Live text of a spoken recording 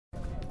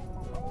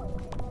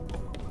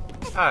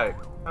Alright,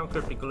 I'm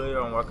Cryptically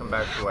and welcome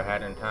back to A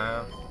Hat in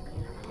Time.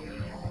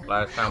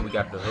 Last time we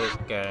got the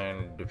hook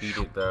and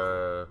defeated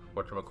the,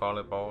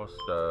 whatchamacallit boss,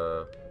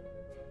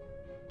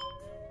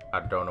 I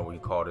don't know what you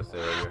call this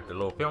area, the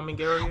little filming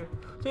area.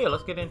 So yeah,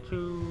 let's get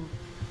into,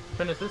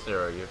 finish this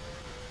area.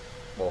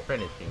 Well,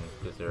 finishing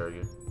this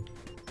area.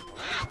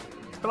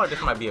 I feel like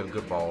this might be a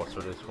good boss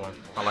for this one.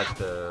 I like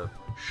the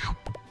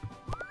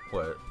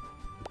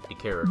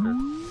character.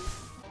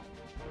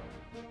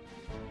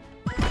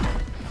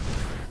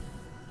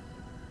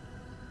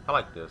 I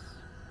like this.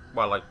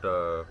 Well, I like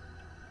the,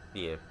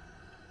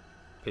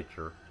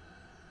 picture.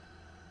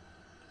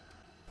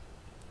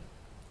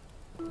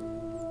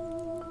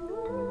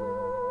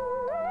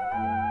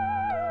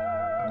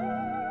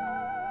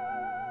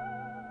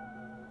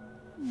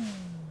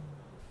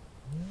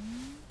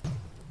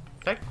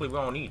 Technically, we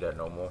don't need that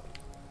no more.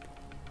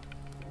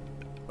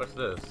 What's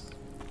this?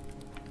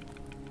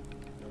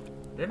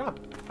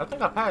 I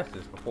think I passed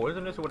this before.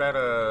 Isn't this where that,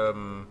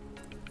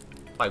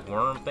 like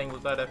worm thing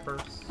was at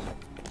first?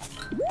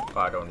 Oh,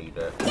 I don't need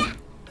that.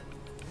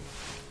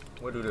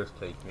 Where do this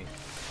take me?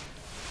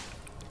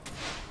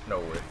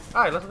 Nowhere.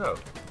 Alright, let's go.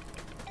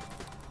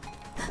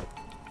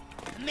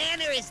 The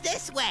manor is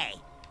this way.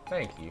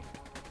 Thank you.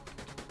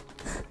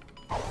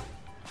 I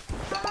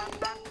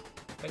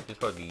think this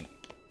supposed to be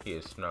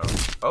here, snow.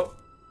 Oh!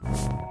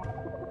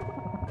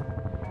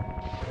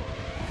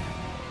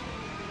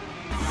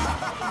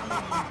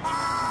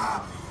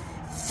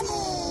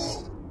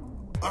 Fool!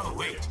 Oh,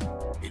 wait.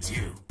 It's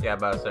you. Yeah, I'm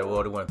about to say, we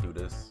already went through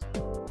this.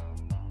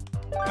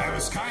 I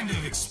was kind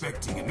of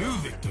expecting a new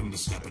victim to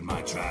step in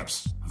my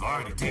traps. I've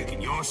already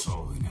taken your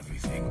soul and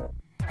everything.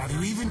 Have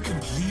you even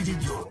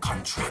completed your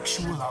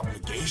contractual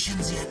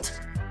obligations yet?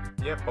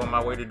 Yep, on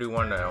my way to do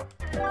one now.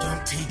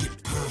 Don't take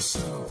it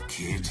personal,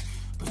 kid,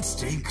 but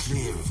stay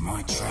clear of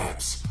my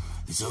traps.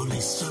 There's only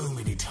so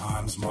many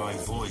times my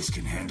voice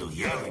can handle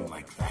yelling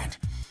like that.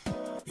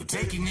 You're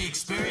taking the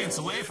experience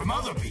away from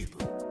other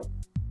people.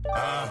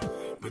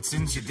 But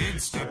since you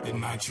did step in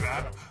my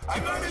trap,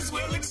 I might as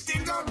well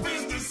extend our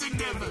business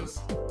endeavors.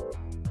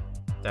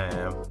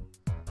 Damn.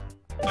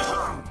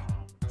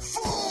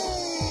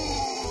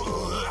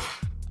 Fool!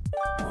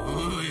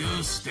 Ooh,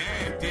 you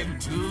stepped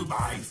into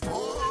my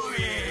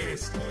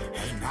forest,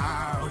 and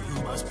now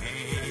you must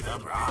pay the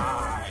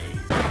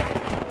price.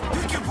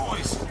 Pick your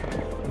poison.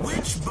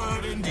 Which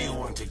burden do you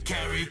want to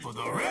carry for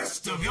the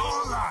rest of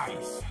your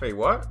life? Wait,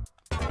 what?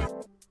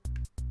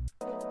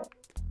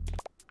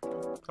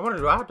 I wonder,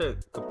 do I have to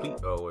complete?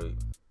 Oh wait,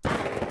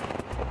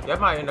 yeah, I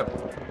might end up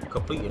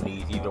completing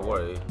these either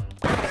way.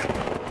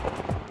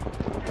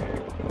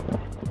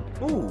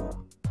 Ooh,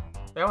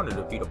 yeah, I want to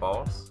defeat a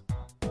boss.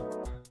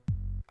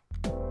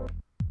 Not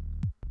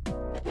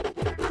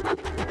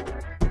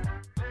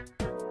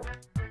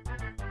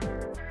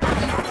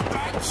a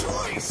bad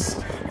choice.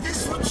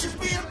 This one should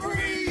be a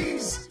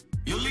breeze.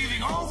 You're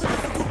leaving all the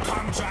difficult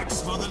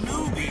contracts for the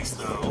newbies,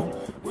 though,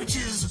 which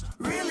is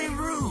really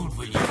rude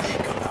when you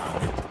think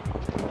about it.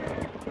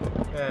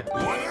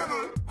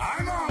 Whatever,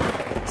 I'm on.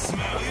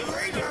 Smell you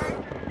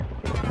later.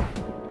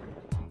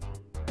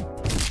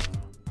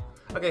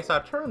 Okay, so I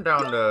turned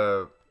down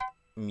the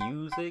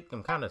music.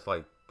 I'm kind of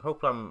like,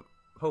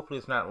 hopefully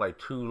it's not like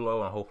too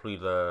low, and hopefully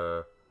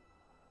the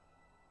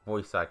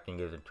voice acting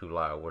isn't too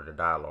loud, or the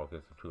dialogue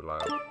isn't too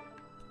loud.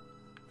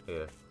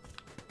 Yeah.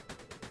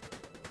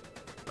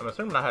 I'm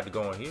assuming I had to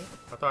go in here.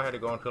 I thought I had to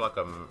go into like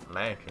a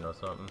mansion or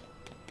something.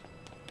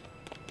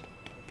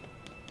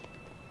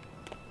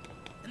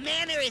 The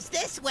manor is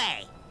this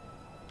way.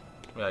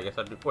 Yeah, I guess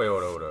I do. Wait,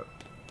 hold up.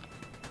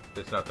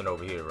 There's nothing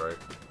over here, right?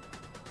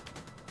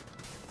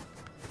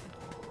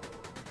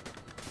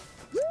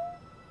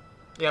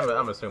 Yeah,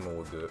 I'm assuming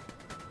we're good.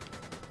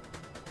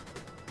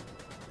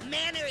 The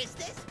manor is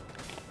this.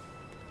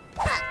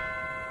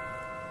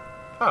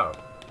 Oh.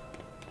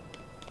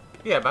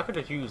 Yeah, but I could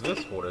just use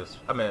this for this.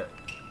 I mean,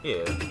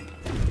 yeah.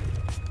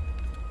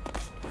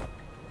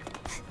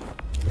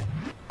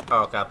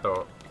 Oh, okay, I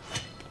thought.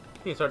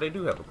 Yeah, so they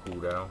do have a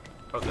cooldown.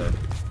 Okay.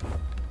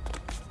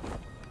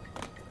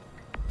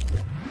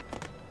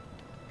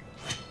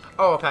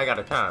 Oh, okay, I got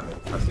a time.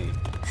 I see.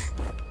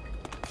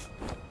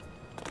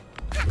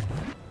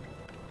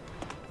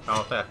 I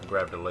don't think I can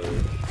grab the ledge.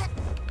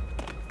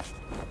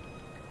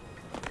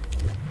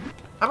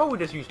 How about we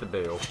just use the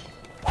bell?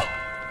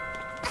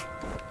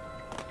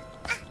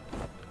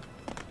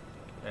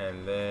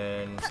 And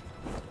then...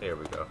 there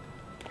we go.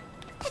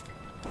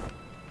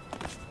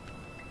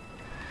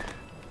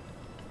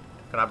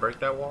 Can I break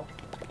that wall?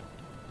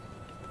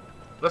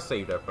 Let's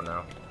save that for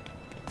now.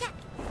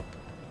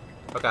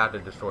 Okay, I have to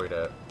destroy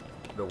that.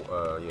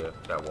 Yeah,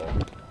 that wall.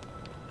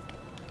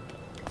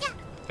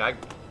 Okay,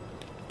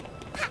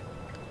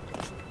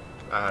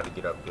 I had to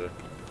get up there.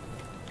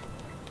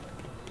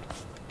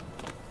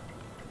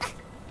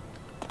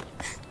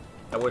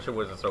 I wish it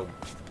wasn't so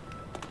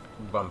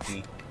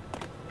bumpy.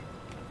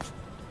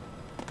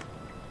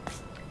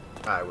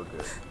 Alright, we're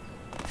good.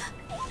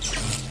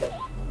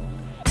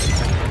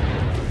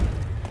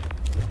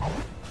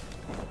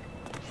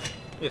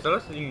 Yeah, so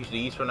let's use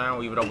these for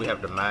now. Even though we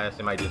have the mask,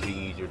 it might just be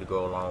easier to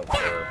go along with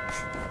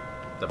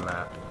the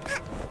map.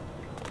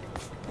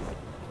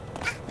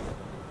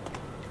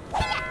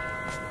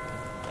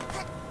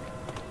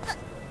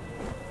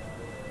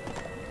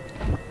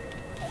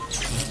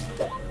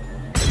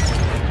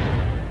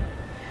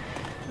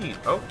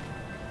 Oh,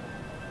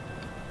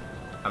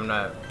 I'm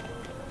not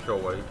sure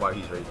why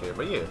he's right there,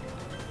 but yeah.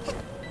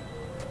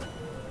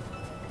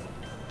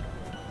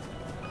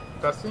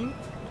 Cutscene?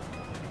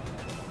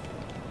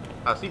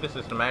 I see this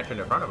is the mansion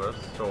in front of us,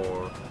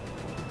 or...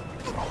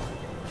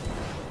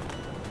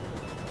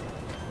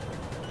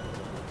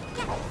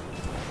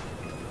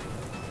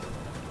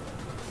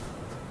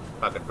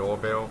 Like a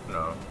doorbell?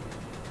 No.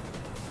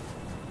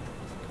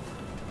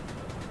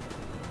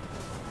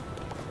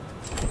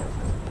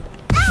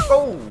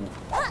 Oh!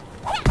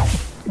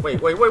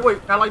 Wait,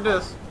 not like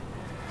this.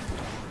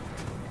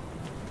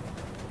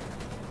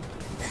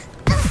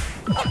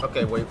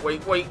 Okay, wait.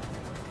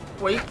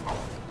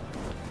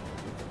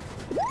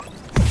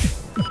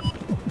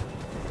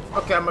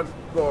 Okay, I'm gonna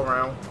go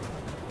around.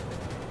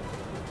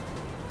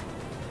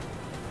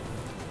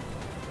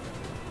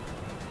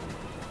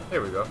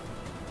 There we go.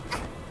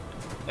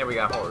 And we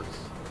got hearts.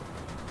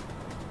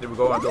 Did we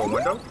go under a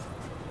window?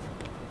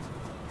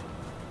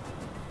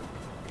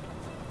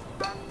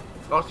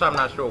 Also, I'm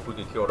not sure if we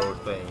can kill those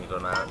things or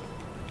not.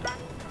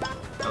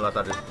 Unless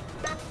I just...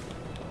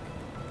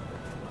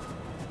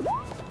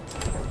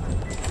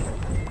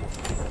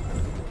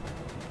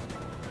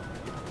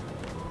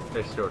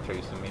 They're still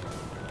chasing me.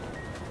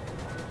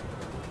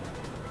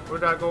 Where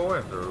did I go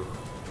in through?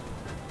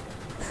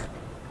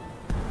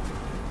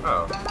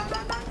 Oh.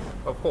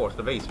 Of course,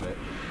 the basement.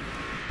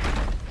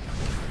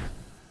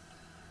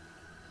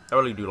 I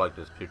really do like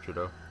this picture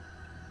though.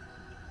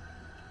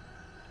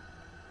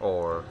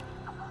 Or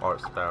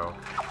art style.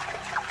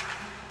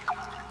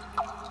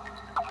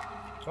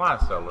 Wine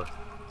cellar.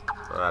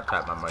 Or I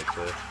tap my mic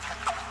there.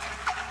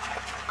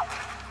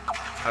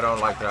 I don't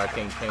like that I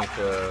can't change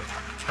the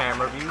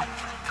camera view.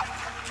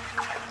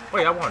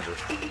 Wait, I wonder.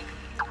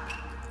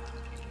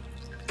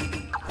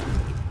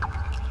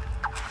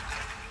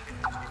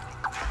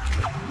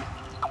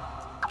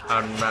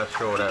 I'm not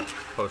sure that's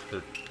supposed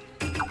to...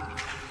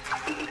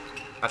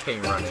 I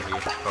can't run in here.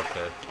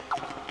 Okay.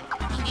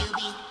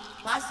 Newbie,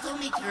 boss told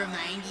me to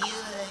remind you,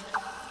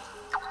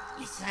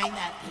 you signed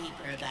that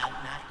paper about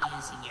not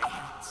using your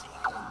hats.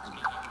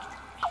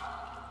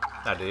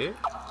 I did?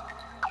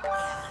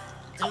 Yeah,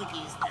 don't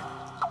use them.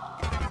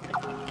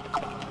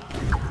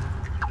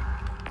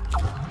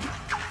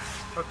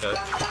 Okay.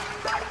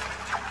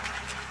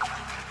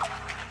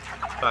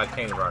 So I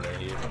can't run in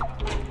here.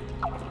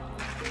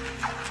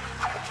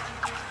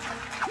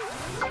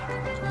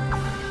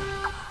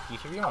 Key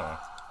should be on.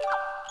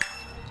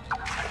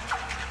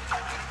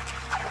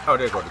 Oh,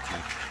 there go the key.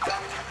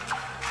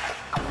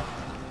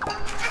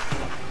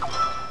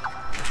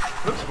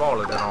 Looks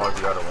smaller than all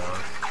the other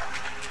ones.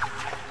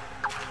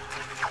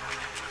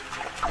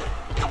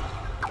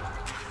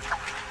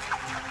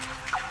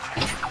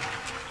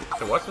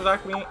 So what's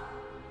exactly...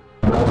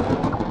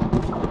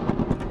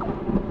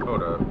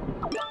 Hold up.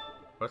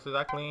 What's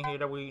exactly in here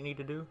that we need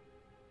to do?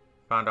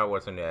 Find out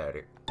what's in the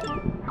attic.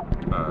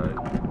 Alright.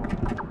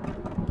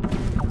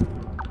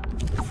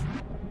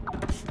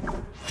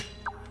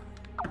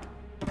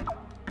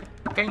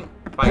 Can't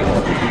fight.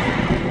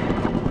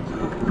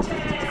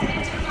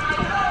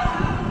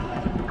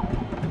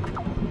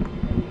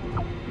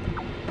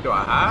 Do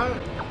I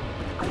hide?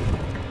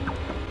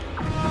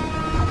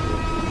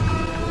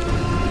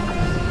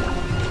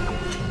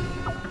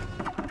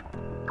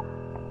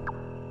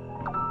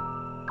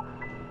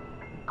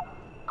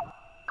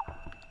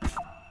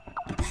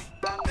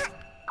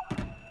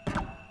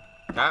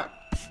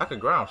 I could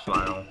ground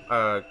slime.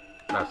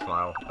 Not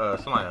slime.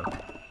 Slime.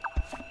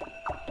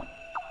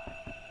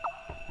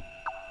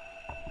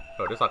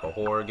 Oh, this like a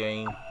horror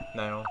game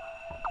now.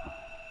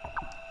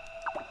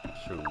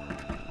 Shoot.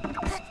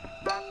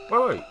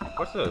 Wait,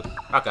 what's this?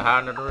 I can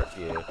hide under it?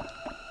 Yeah.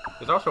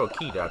 There's also a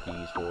key that I can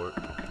use for it.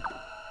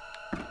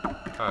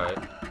 Alright.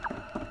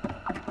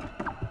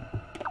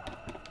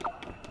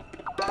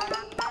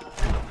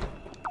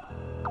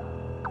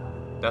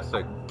 That's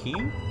a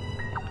key?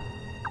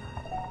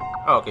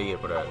 Oh, okay, yeah,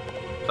 for that.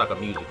 It's like a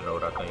music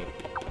note, I think.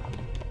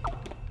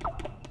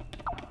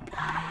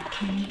 I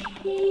can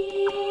hear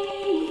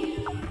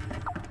you.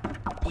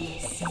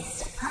 This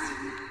is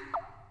fun.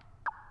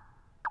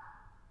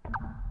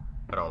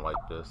 I don't like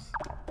this.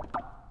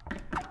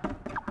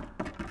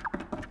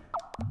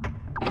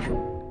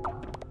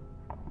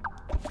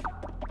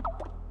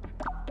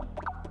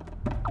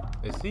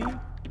 Is he?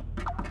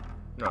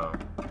 No.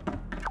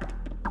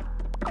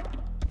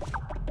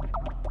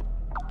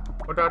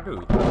 What did I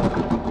do?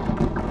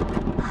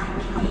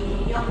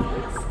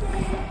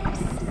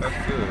 That's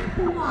good.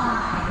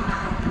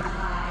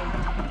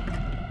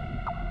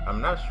 I'm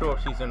not sure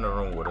if she's in the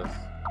room with us.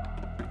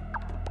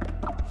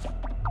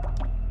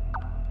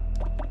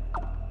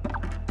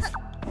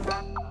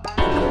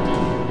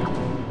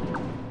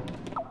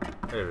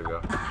 There we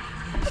go.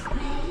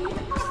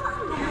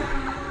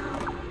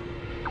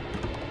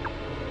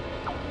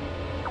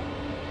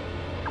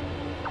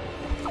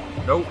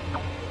 Nope.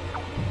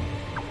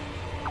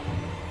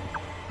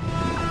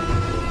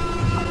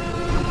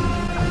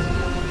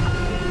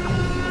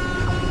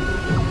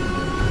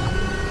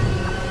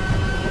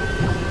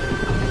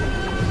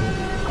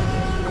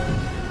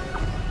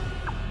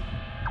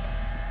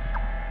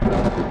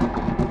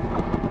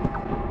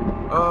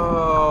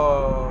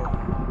 Oh.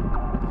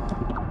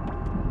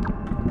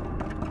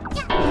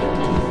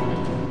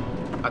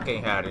 I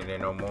can't hide in there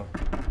no more.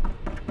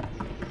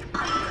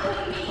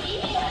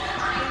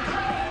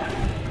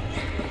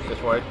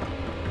 This way.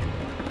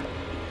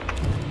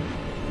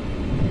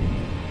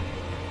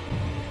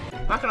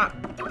 How can I?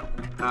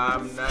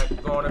 I'm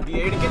not gonna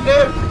be able to get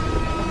there.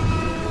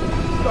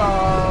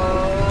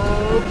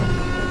 Oh.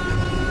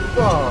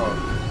 Oh.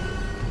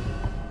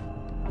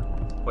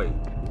 Wait.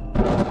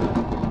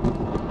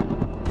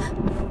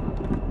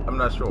 I'm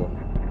not sure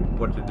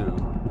what to do.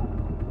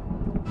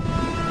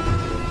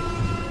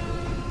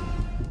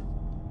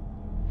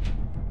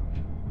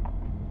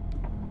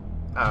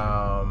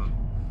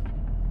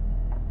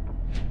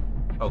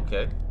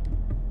 Okay.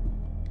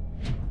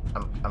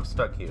 I'm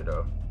stuck here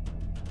though.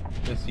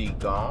 Is he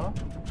gone?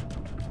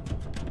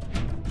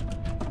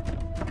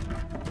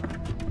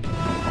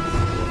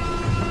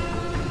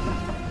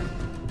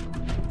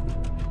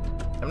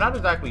 I'm not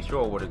exactly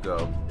sure where to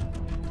go.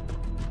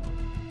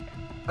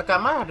 Like, I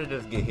might have to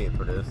just get hit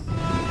for this.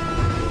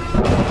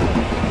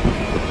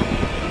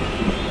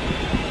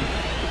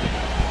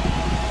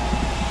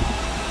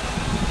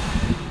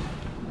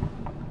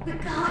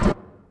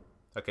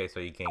 Okay, so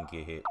you can't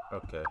get hit.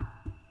 Okay.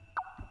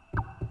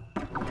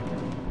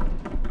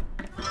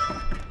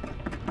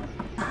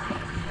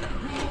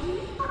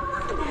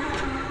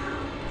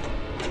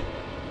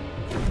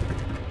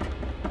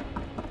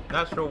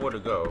 Not sure where to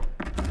go.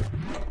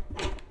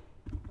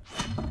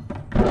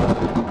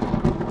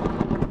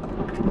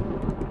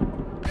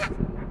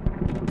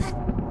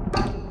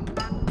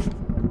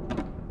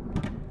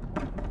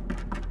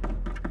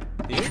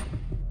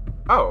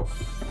 Oh.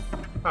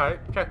 Alright,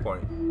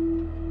 checkpoint.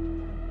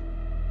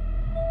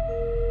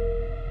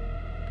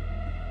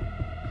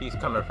 She's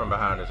coming from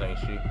behind us, ain't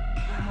she?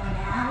 Come on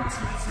out,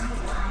 little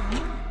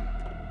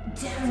one.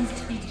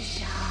 Don't be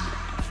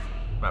shy.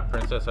 My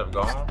princess have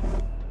gone?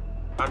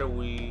 How do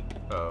we...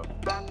 Oh.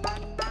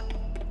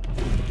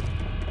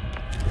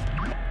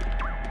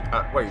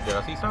 Wait, did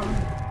I see something?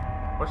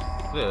 What's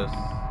this?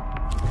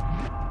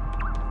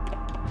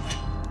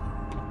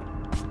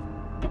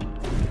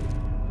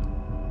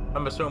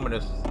 I'm assuming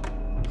it's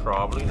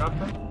probably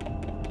nothing.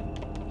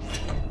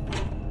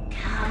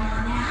 Come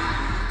on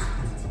out.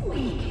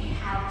 We can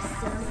have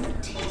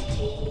some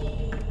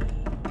tea.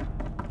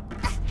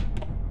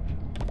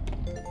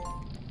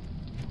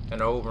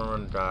 An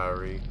overrun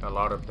diary. A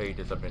lot of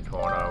pages have been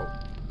torn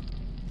out.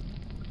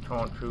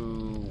 Torn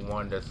to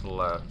one that's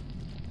left.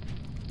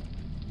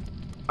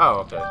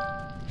 Oh, okay.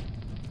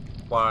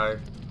 Why?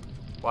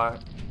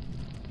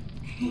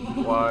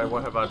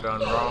 What have I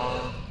done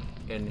wrong?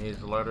 In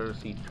his letters,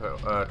 he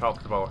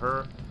talks about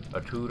her, a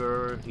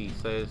tutor. He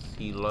says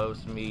he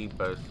loves me,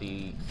 but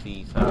she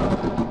sees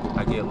how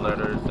I get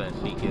letters and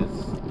she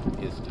gets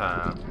his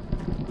time.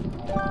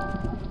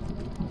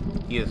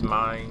 He is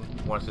mine.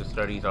 Once his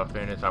studies are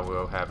finished, I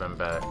will have him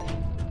back.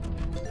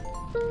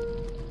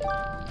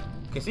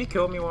 Can she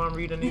kill me while I'm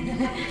reading these?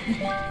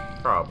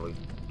 Probably.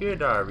 Dear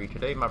diary,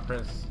 today my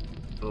prince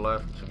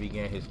left to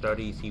begin his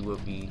studies. He will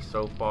be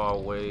so far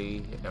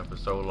away and for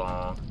so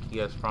long. He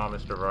has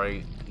promised to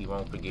write. He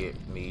won't forget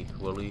me,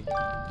 will he?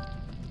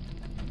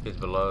 His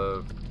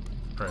beloved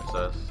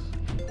princess.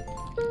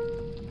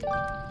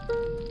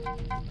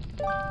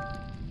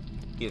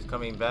 He is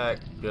coming back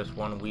just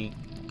 1 week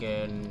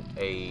in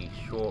a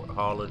short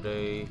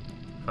holiday.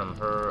 From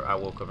her, I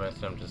will convince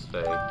him to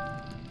stay.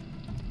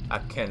 I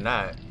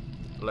cannot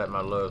let my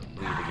love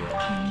bleed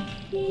again.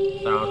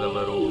 Sounds a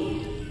little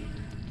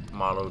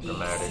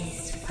melodramatic,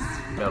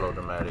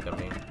 I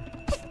mean.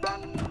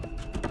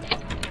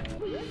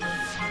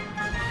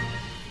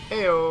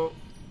 Heyo!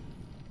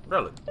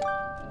 Really?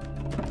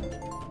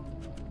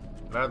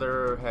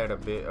 Mother had a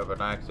bit of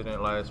an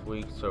accident last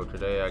week, so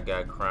today I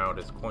got crowned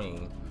as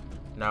queen.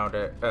 Now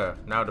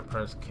the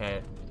prince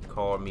can't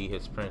call me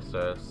his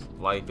princess.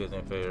 Life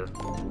isn't fair.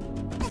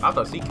 I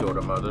thought she killed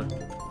her mother.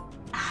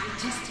 I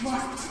just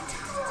want to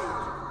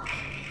talk.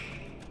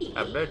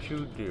 I bet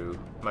you do.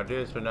 My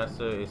dearest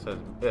Vanessa, it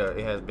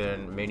has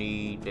been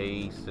many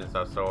days since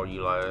I saw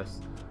you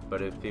last,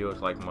 but it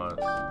feels like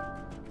months.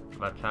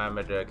 My time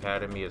at the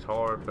academy is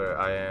hard, but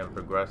I am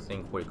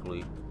progressing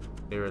quickly.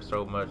 There is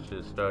so much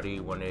to study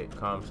when it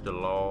comes to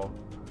law,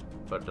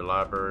 but the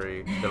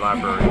library here is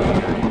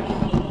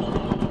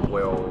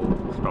well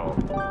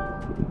stocked.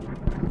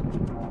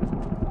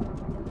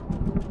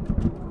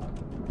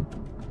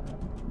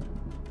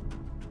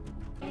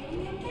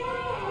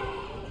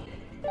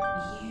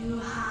 You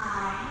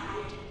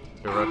hide.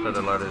 The rest of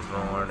the letter is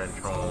worn and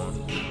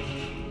torn.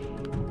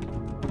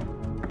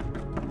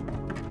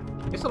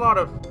 It's a lot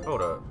of...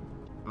 Hold up.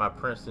 my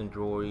prince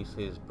enjoys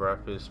his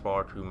breakfast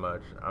far too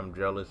much. I'm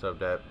jealous of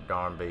that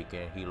darn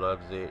bacon. He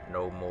loves it.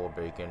 No more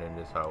bacon in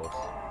this house.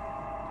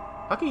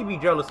 How can you be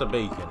jealous of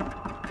bacon?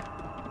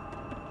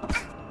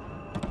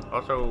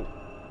 Also,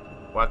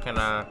 why can't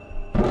I...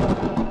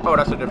 Oh,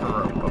 that's a different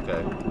room.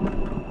 Okay.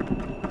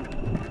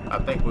 I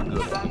think we're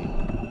good in here.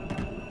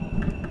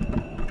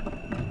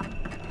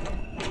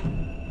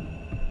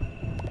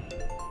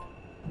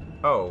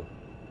 Oh,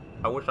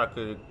 I wish I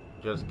could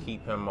just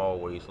keep him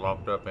always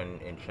locked up in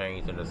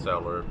chains in the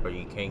cellar, but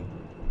you can't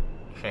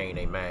chain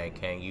a man,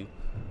 can you?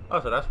 Oh,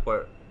 so that's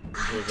what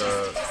his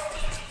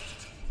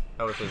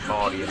that was his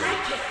body in the,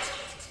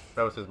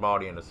 that was his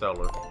body in the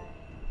cellar.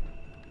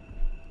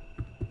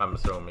 I'm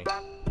assuming.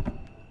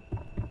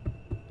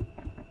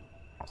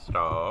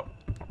 Stop.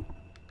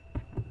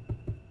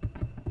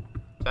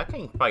 So I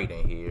can't fight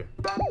in here.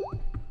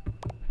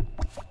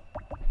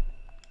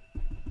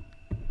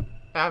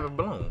 I have a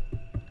balloon.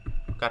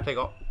 Gotta take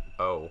off.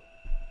 Oh.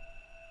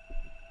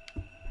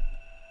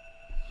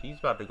 She's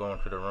about to go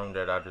into the room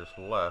that I just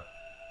left.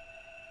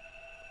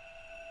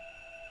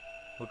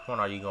 Which one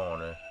are you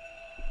going in?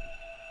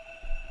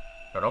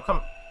 No, don't come.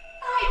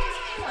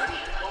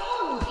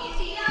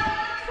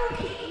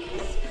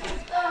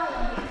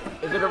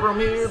 Is it a room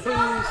here, please?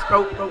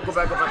 Oh, oh, go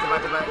back, go back, go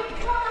back, go back.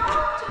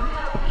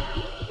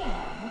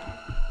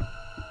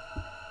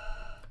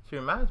 She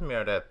reminds me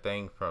of that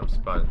thing from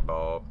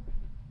SpongeBob.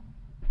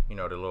 You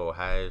know, the little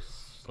hash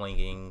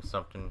slinging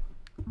something.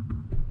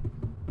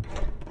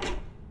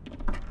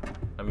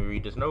 Let me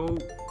read this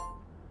note.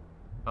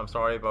 I'm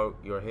sorry about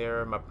your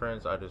hair, my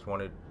prince. I just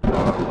wanted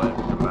length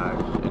to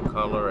match in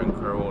color and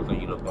curls,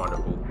 and you look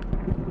wonderful.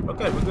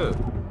 Okay, we're good.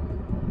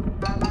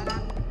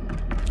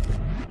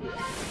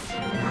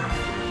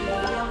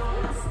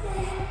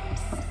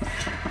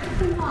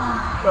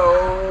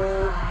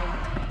 No.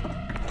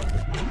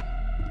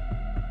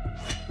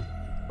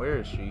 Where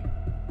is she?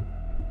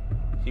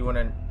 She went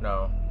in.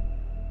 No.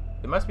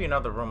 There must be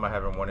another room I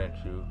haven't went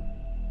into.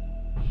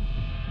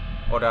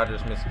 Or did I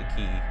just miss the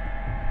key?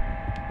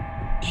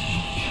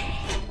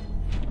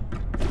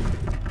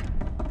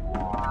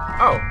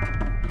 Oh!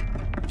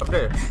 Up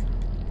there.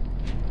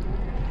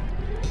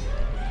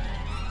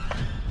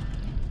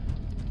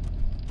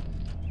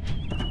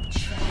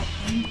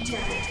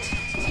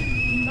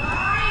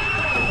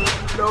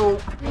 No!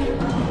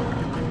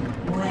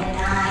 When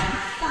I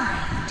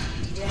find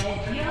that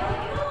you're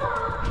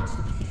not,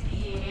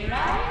 here I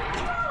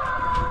come.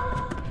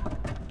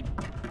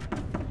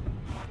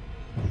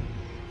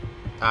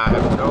 I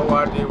have no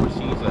idea where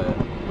she's at.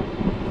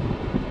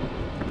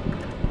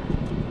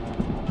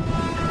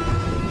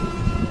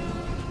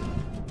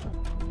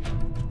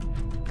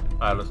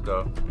 Alright, let's go.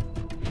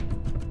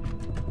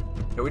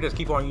 Can we just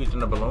keep on using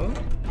the balloon?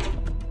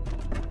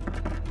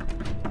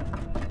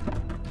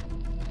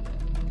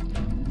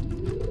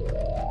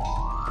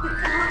 The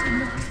garden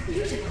looks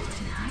beautiful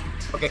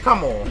tonight. Okay,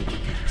 come on.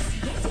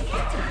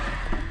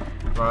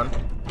 Run.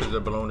 Because the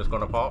balloon is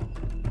gonna pop.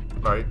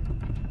 Right.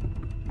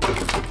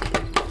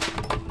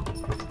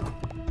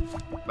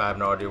 I have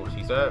no idea what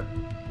she said.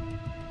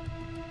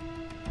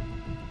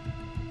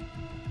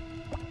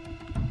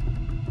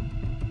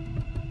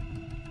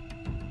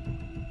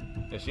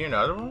 Is she in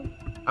another one?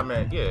 I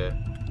mean, yeah.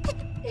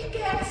 It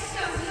gets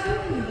so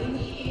lonely in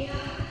here.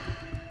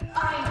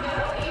 I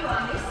know you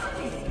are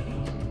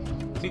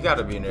listening. She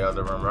gotta be in the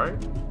other room, right?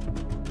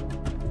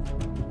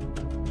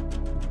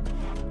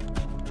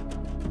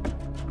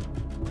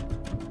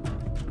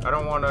 I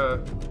don't wanna...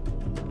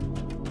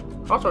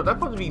 Also, is that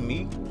supposed to be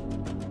me?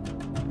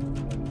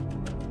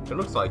 It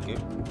looks like it.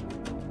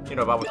 You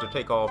know, if I was to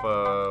take off,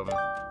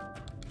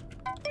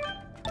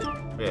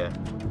 yeah.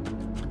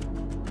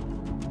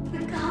 The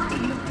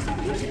garden looks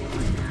beautiful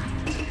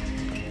tonight.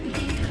 We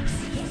can come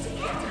see it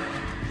together.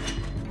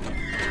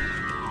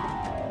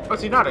 Oh,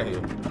 is he not in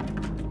here?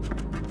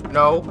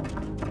 No.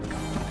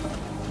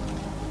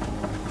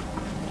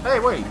 Hey,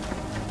 wait.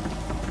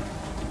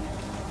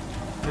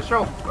 The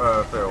show,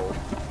 failed.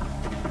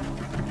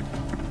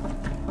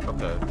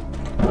 Okay.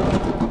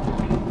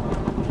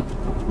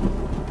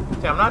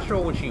 See, I'm not sure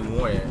what she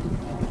went.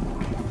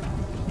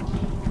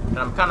 And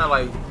I'm kind of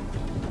like...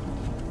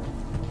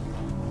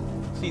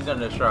 She's in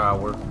the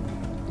shower.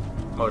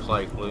 Most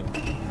likely.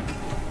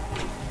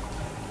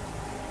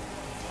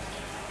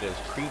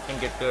 Just creep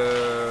and get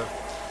the...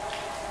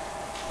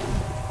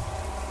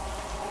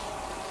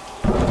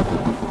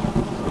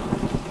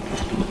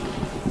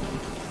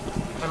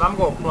 And I'm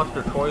gonna flush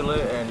the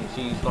toilet and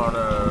she's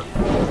gonna...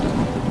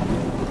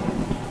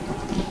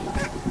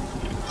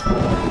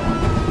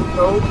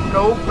 Nope,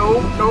 nope,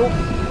 nope, nope.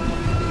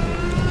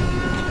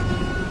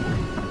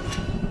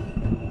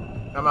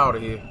 I'm out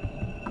of here.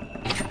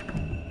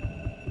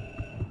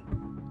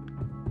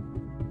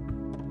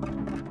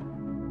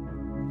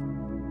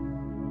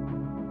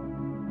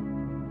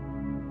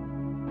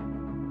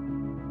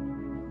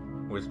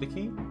 Where's the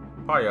key?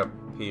 Probably up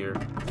here.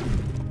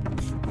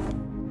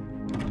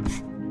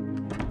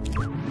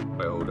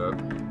 Wait, hold up.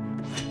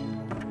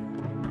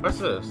 What's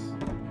this?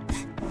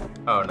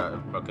 Oh,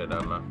 no. Okay,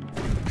 never mind.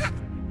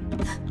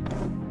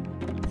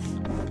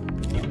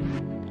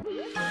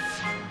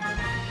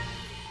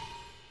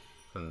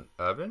 An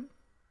oven?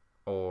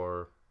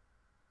 Or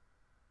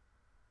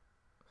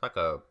it's like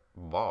a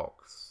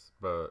box,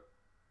 but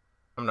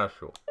I'm not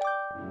sure.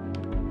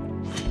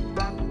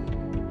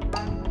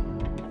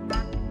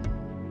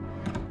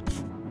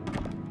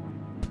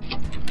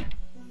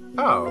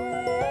 Oh.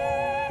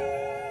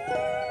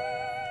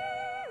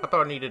 I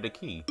thought I needed a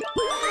key.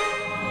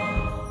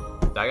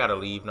 I gotta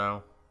leave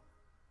now.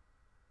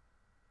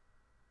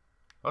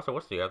 Also,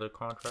 what's the other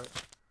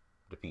contract?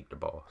 Defeat the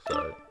boss.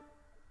 Sorry.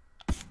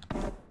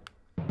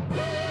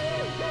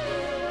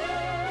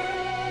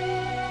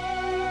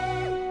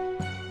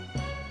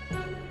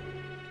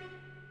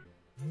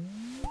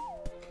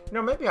 You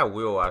know, maybe I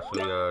will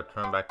actually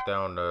turn back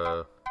down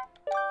the,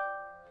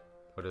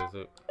 what is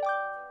it?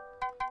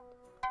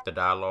 The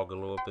dialogue a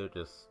little bit,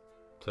 just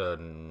to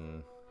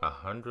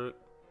 100.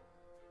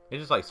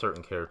 It's just like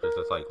certain characters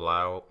that's like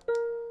loud.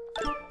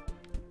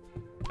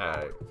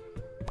 Alright.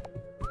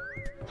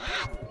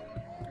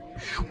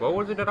 What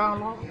was it that I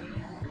unlocked?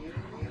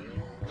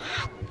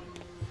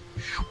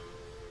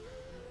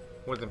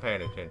 Wasn't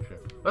paying attention.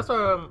 Let's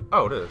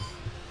oh, this.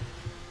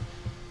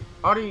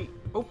 Already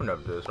opened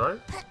up this,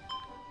 right?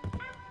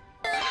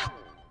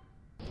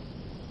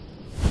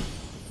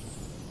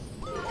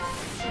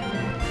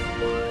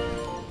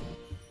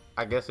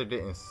 I guess it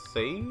didn't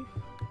save?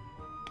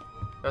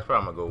 That's what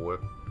I'm gonna go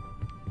with.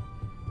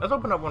 Let's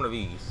open up one of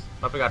these.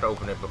 I forgot to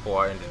open it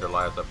before I ended the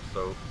last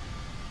episode.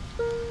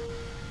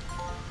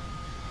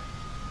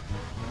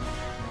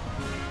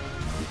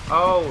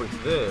 Oh, it's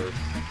this.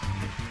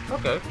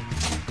 Okay.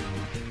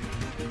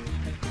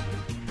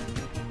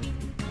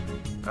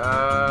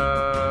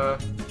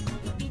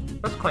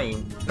 Let's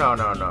claim. No,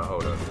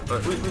 hold on.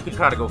 We could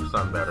try to go for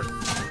something better.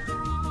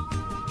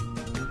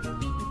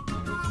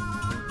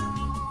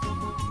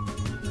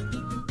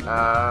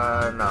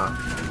 Nah.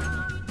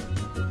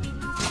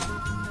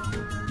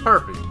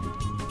 Perfect.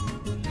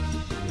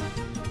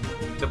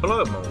 The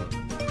Blood Moon.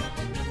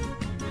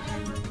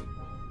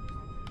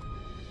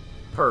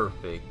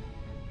 Perfect.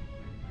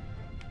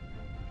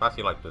 I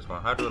see like this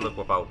one. How do it look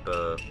without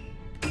the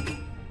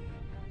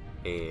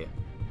head?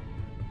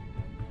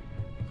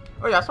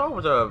 Oh yeah, I saw it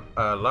was a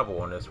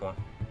level on this one.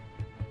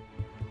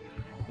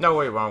 No,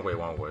 wait, wrong way.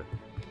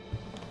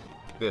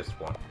 This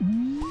one.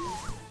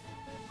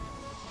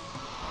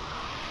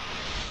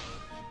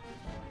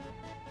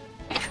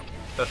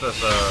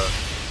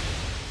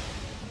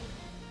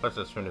 Let's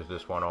just finish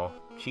this one off.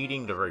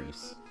 Cheating the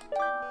race.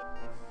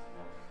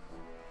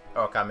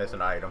 Oh, okay, I missed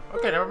an item.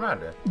 Okay, never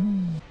mind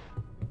then.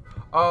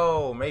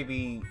 Oh,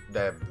 maybe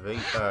that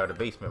the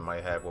basement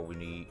might have what we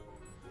need.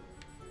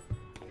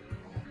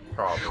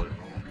 Probably.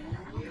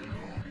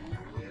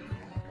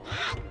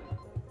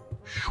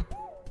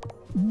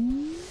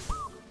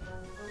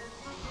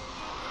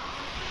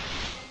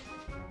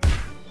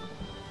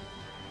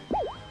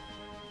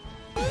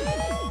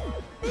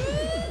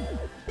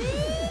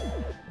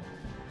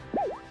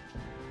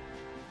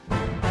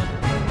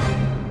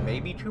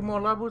 Maybe 2 more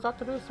levels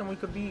after this and we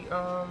could beat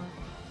the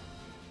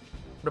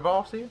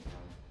boss here.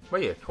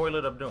 But yeah,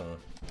 Toilet of Doom.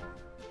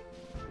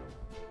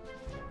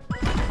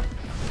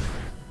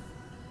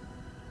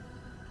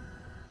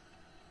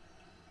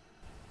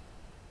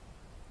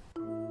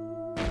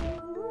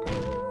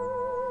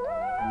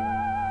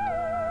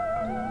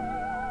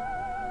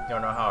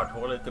 Don't know how a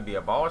toilet could be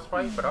a boss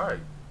fight, but alright.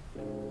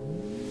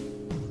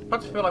 I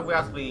just feel like we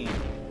actually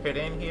fit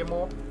in here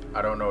more.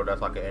 I don't know if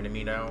that's like an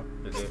enemy now.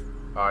 Is it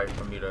alright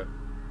for me to...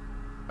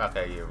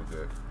 Okay, yeah, we're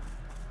good.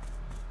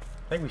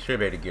 I think we should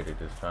be able to get it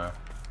this time.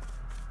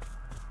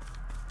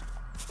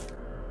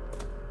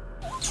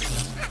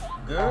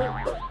 Good?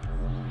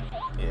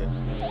 Yeah.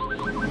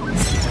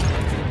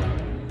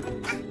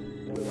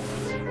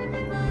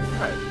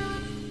 Alright.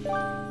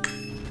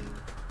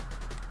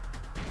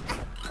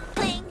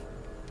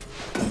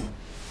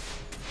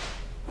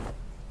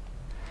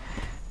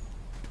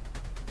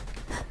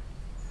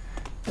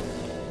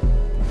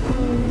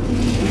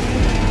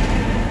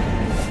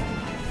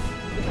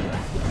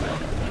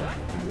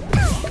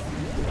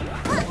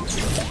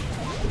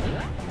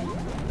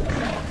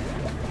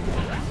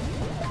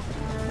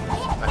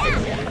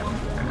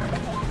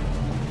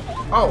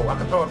 Oh, I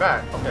can throw it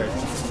back. Okay.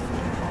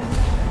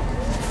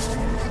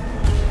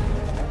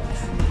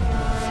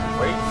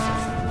 Wait.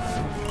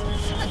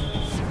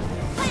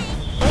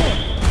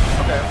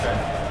 Okay.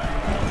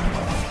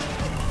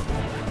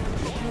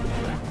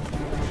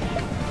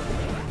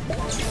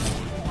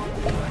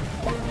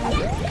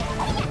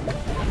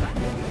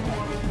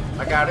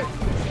 I got it.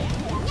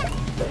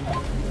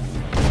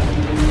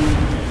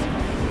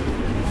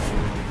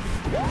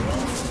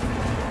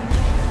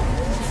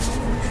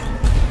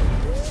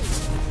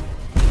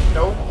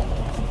 Nope.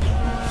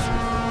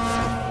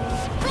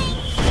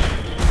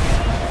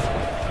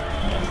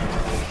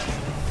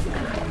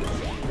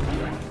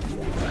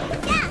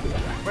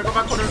 Wait, go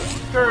back for the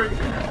scurry.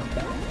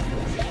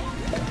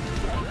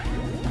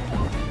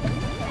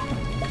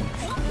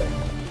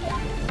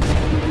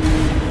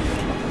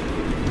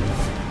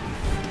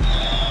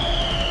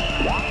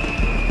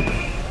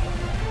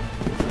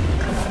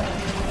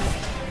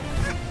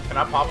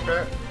 I pop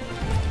that?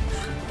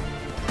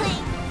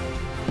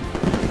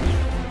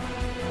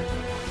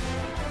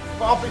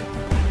 Pop it!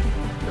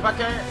 If I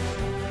can.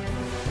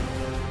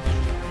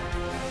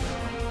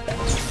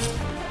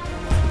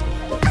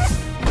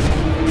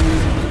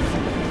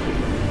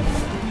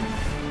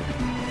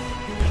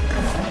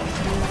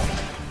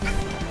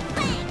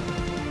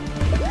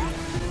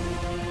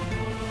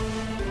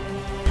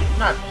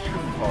 Not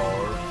too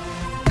hard.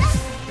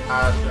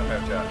 I still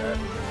have done that.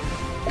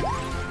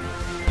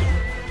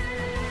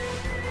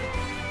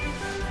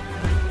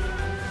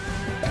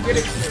 Get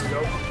it. There we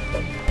go.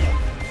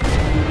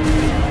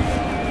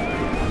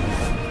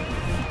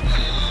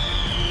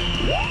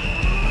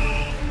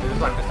 This is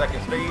like the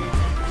second stage.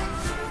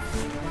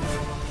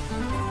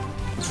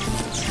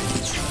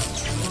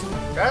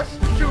 That's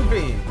too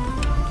big.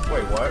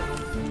 Wait, what?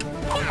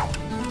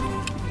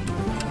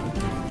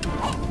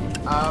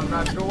 I'm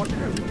not sure what to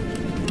do.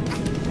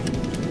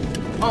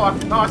 Oh,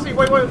 I see.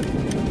 Wait.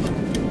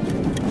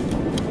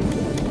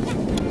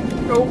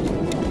 Nope.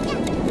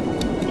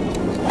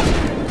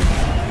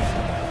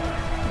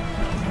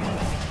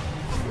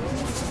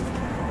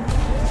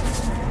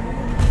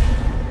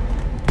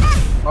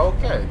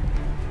 Okay.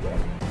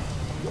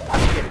 I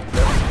can get it.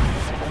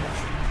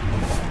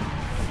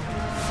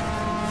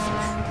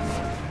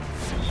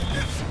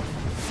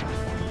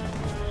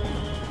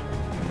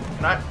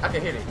 I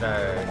can hit it.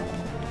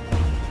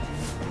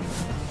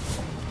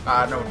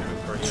 I know what to do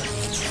for you.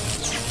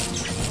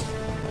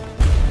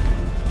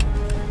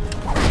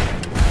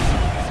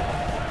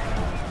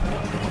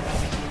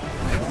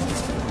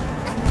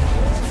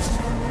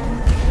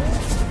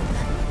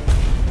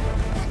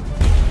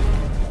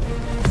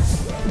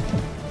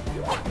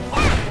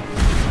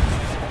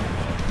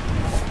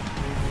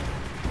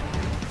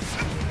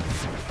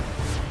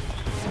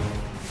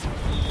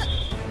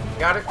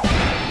 Got it?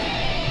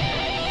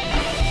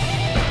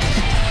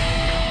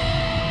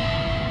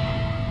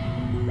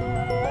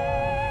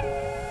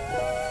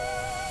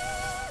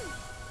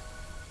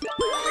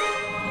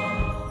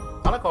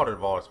 I like all the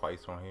boss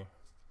fights on here.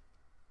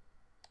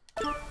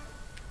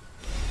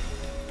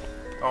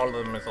 All of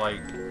them is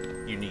like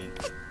unique.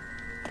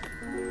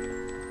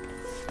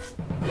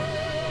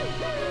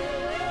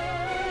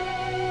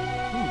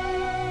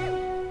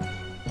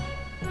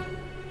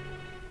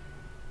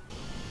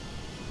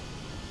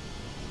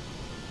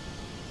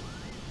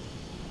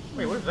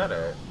 Wait, where's that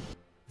at?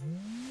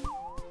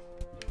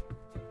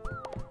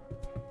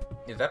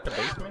 Is that the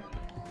basement?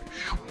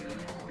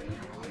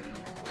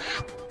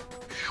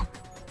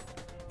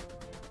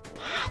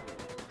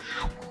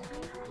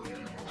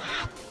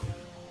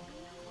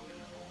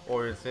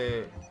 Or is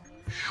it...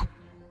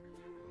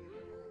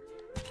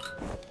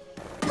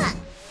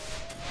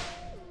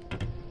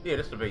 Yeah,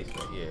 this is the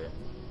basement, yeah.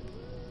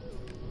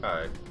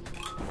 Alright.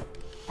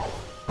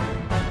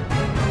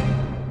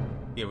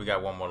 Yeah, we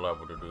got one more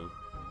level to do.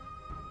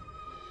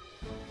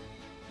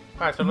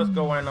 Alright, so let's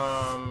go and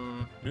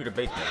do the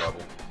basement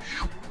level.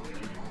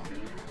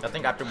 I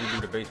think after we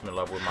do the basement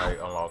level, we might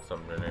unlock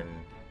something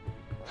in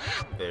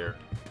there.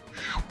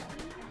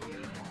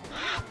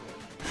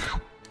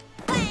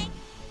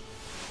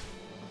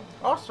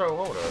 Also,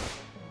 hold up.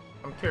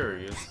 I'm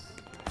curious.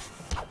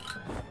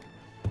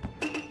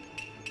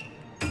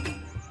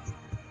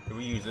 Do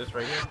we use this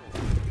right here?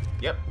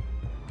 Yep.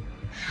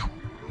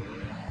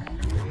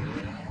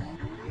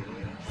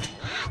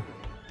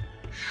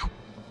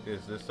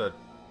 Is this a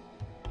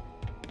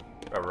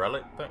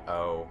relic thing?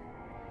 Oh.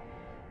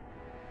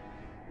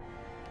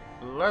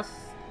 Let's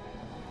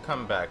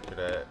come back to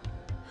that.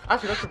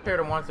 Actually, let's prepare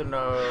the ones in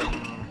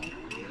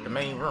the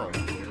main room.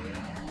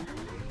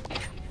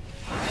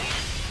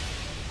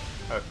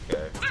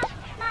 Okay.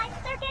 My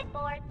circuit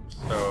board.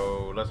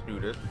 So let's do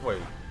this.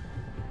 Wait.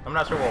 I'm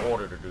not sure what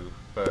order to do,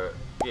 but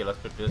yeah, let's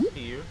put this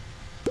here.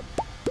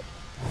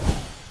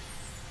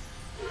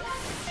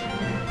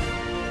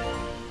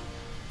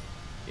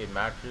 It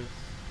matches.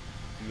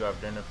 You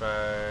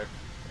identified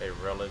a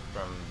relic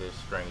from this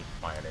strange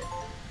planet.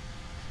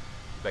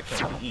 That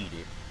can we eat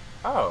it?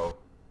 Oh.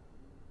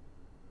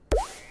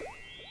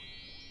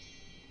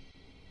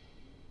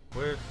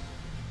 Where's...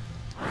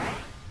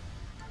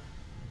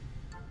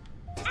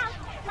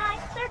 My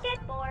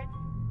circuit board.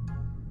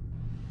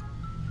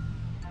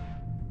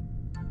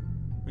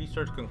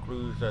 Research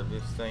concludes that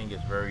this thing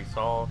is very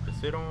soft to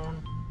sit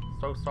on.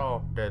 So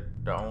soft that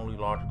the only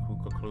logical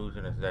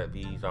conclusion is that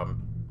these are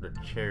the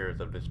chairs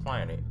of this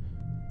planet.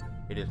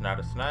 It is not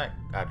a snack.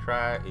 I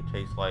tried. It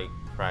tastes like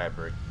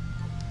fabric.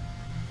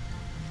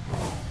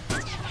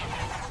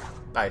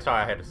 Alright,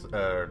 sorry I had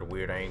the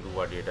weird angle.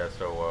 I did that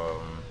so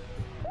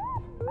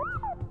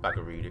I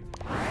could read it.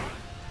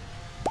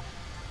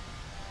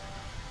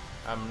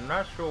 I'm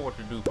not sure what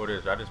to do for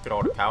this. I just put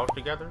all the cows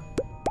together?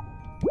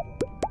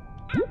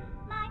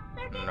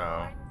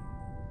 No.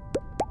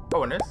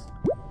 Oh, and this?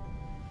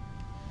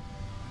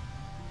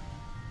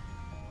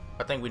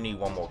 I think we need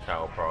one more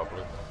cow,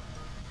 probably.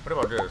 What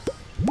about this?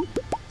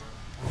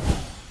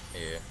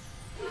 Yeah.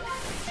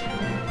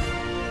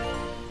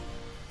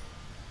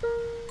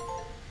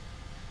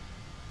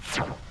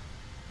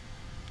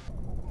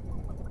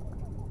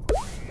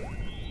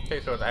 Okay,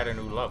 so it's adding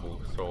new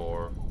levels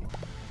or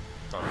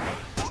something.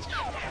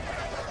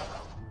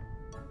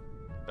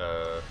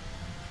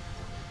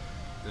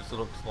 This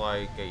looks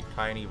like a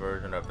tiny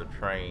version of the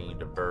train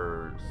the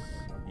birds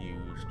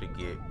use to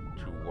get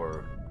to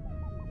work.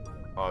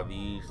 Are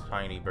these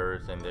tiny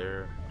birds in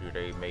there? Do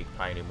they make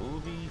tiny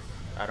movies?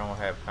 I don't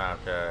have time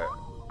to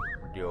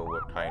deal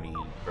with tiny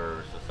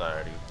bird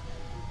society.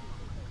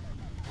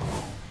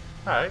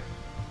 Alright.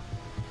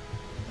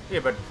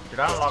 Yeah, but did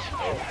I unlock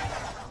the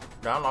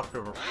did I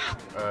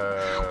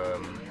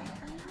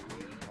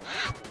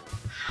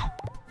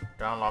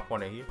unlock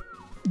one in here?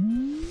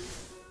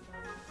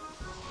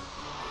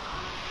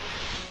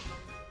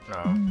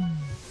 No.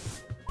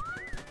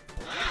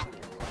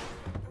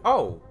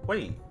 Oh,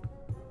 wait.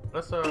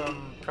 Let's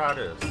try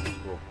this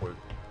real quick.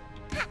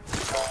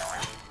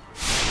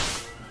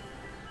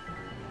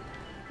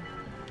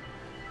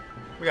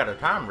 We got a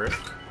time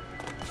risk.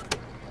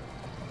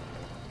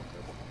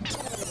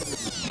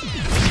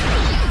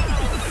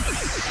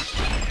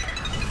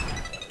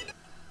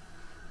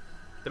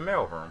 The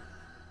mail room.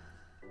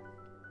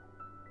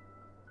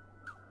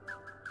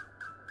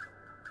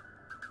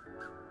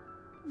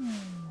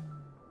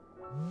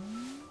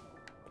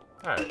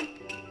 Alright.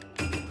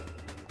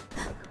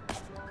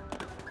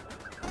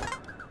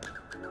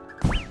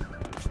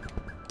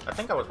 I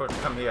think I was supposed to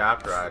come here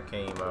after I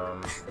came,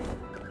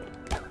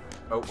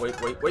 oh, wait.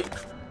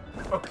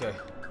 Okay.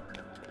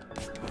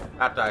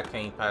 After I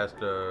came past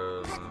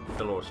the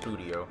little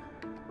studio.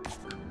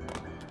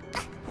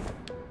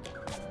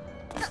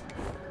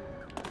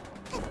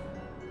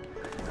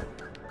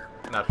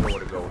 Not sure where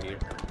to go here.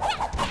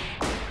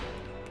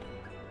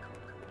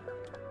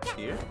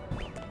 Here?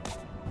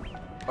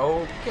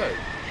 Okay.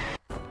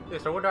 Yeah,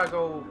 so where do I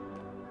go?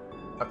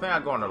 I think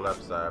I go on the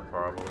left side,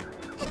 probably.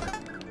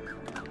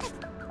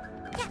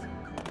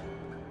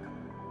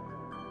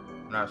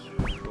 Not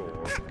sure.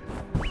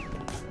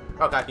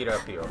 Okay, I get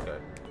up here, okay.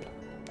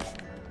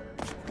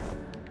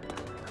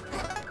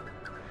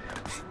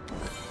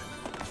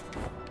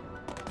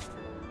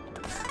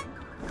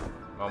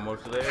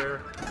 Almost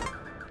there.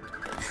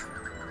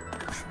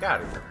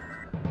 Got it.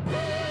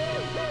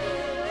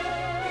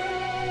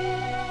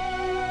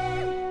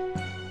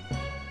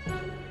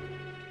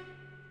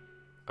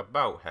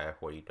 About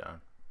halfway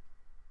done.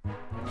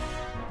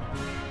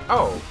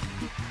 Oh!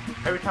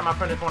 Every time I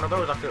finish one of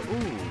those, I feel,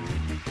 ooh.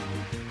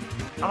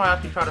 I'm gonna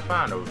actually try to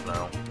find those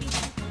now.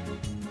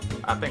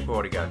 I think we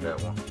already got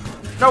that one.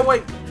 No,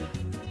 wait!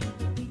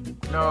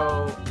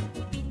 No.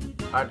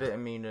 I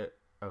didn't mean it.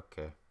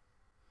 Okay.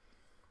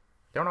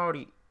 Don't I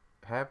already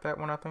have that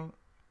one, I think?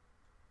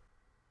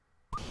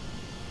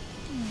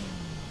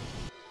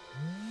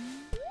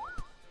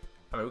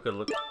 I mean, we could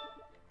look to...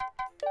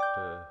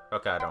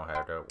 Okay, I don't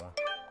have that one.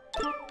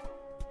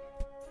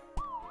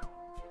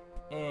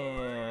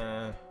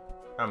 And...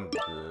 I'm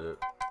good.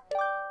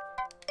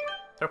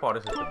 So far,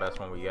 this is the best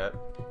one we got.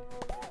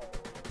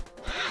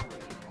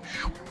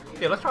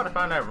 Yeah, let's try to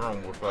find that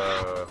room with,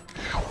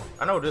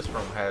 I know this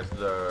room has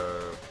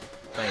the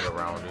thing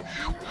around it.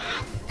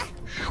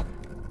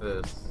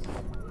 This...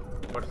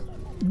 What's...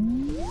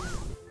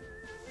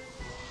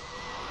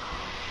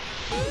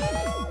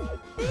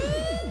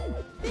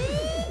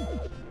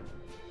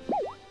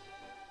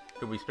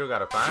 Do we still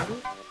gotta find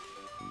it?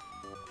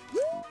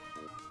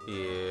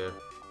 Yeah.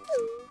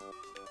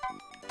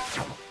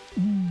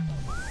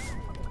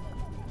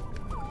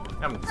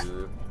 I'm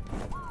good.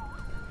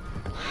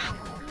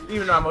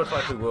 Even though I most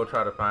likely will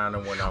try to find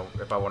them when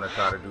if I want to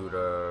try to do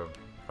the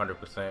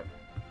 100%.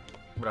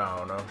 But I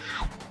don't know.